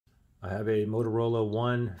I have a Motorola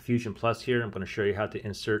One Fusion Plus here. I'm going to show you how to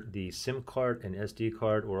insert the SIM card and SD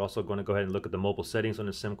card. We're also going to go ahead and look at the mobile settings on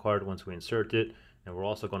the SIM card once we insert it. And we're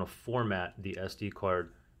also going to format the SD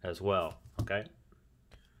card as well. Okay.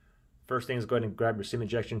 First thing is go ahead and grab your SIM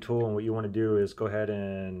ejection tool. And what you want to do is go ahead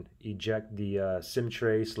and eject the SIM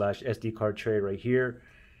tray / SD card tray right here.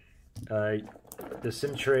 The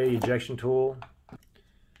SIM tray ejection tool,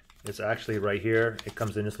 it's actually right here. It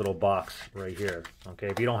comes in this little box right here. Okay,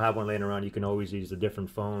 if you don't have one laying around, you can always use the different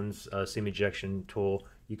phones SIM ejection tool.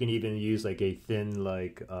 You can even use like a thin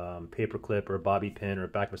paper clip or a bobby pin or a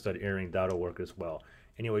back of a stud earring. That'll work as well.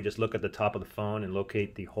 Anyway, just look at the top of the phone and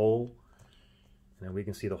locate the hole. And then we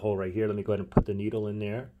can see the hole right here. Let me go ahead and put the needle in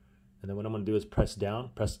there. And then what I'm going to do is press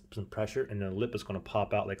down, press some pressure, and the lip is going to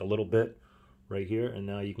pop out like a little bit right here. And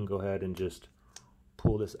now you can go ahead and just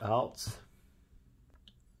pull this out.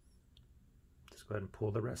 Go ahead and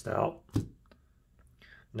pull the rest out.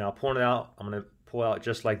 Now pulling it out, I'm going to pull out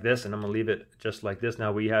just like this, and I'm going to leave it just like this.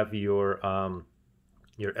 Now we have your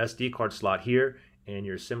SD card slot here and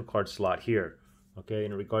your SIM card slot here. Okay,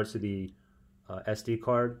 in regards to the SD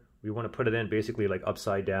card, we want to put it in basically like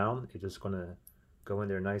upside down. It's just going to go in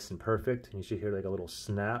there nice and perfect, and you should hear like a little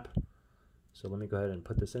snap. So let me go ahead and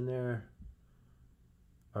put this in there.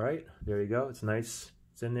 All right, there you go. It's nice.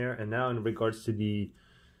 It's in there. And now in regards to the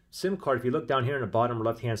SIM card, if you look down here in the bottom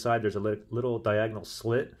left hand side, there's a little diagonal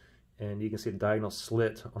slit, and you can see the diagonal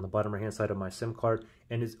slit on the bottom right hand side of my SIM card,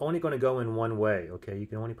 and it's only going to go in one way. Okay, you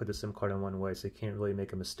can only put the SIM card in one way, so you can't really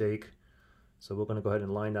make a mistake. So we're going to go ahead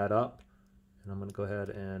and line that up, and I'm going to go ahead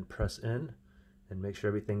and press in and make sure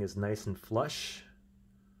everything is nice and flush.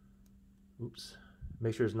 Oops,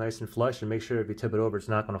 make sure it's nice and flush, and make sure if you tip it over it's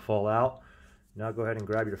not going to fall out. Now go ahead and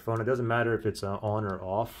grab your phone. It doesn't matter if it's on or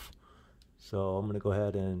off. So I'm going to go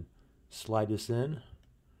ahead and slide this in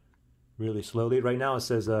really slowly. Right now it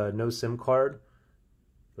says no SIM card,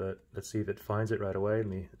 but let's see if it finds it right away. Let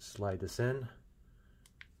me slide this in.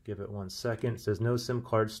 Give it 1 second. It says no SIM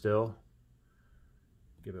card still.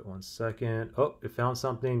 Give it 1 second. Oh, it found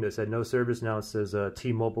something that said no service. Now it says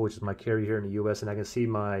T-Mobile, which is my carrier here in the US, and I can see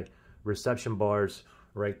my reception bars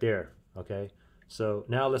right there. Okay, so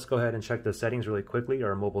now let's go ahead and check the settings really quickly,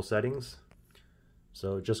 our mobile settings.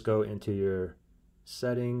 So just go into your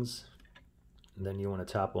settings, and then you want to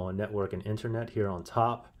tap on network and internet here on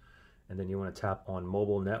top, and then you want to tap on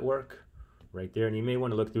mobile network right there. And you may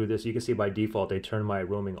want to look through this. You can see by default they turn my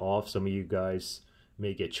roaming off. Some of you guys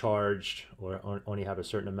may get charged or only have a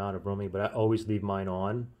certain amount of roaming, but I always leave mine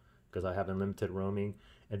on because I have unlimited roaming.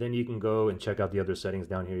 And then you can go and check out the other settings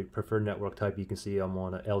down here. Preferred network type, you can see I'm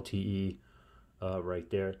on a LTE right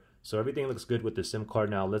there. So everything looks good with the SIM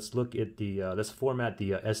card. Now let's look at the, let's format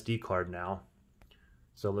the SD card now.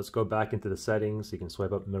 So let's go back into the settings. You can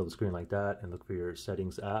swipe up the middle of the screen like that and look for your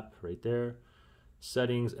settings app right there.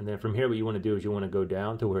 Settings, and then from here what you want to do is you want to go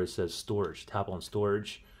down to where it says storage. Tap on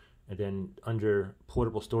storage, and then under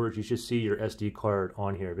portable storage you should see your SD card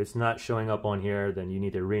on here. If it's not showing up on here, then you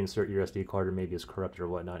need to reinsert your SD card, or maybe it's corrupted or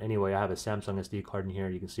whatnot. Anyway, I have a Samsung SD card in here.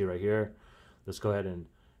 You can see right here. Let's go ahead and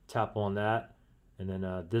tap on that. And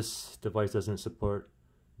then this device doesn't support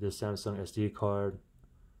this Samsung SD card.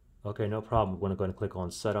 Okay, no problem. We're going to go and click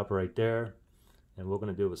on setup right there. And what we're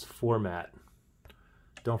going to do is format.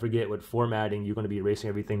 Don't forget, with formatting, you're going to be erasing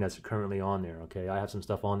everything that's currently on there. Okay, I have some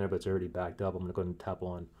stuff on there, but it's already backed up. I'm going to go ahead and tap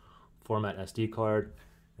on format SD card.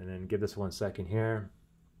 And then give this 1 second here.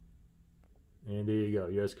 And there you go.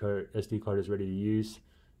 Your SD card is ready to use.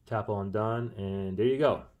 Tap on done. And there you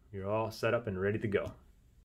go. You're all set up and ready to go.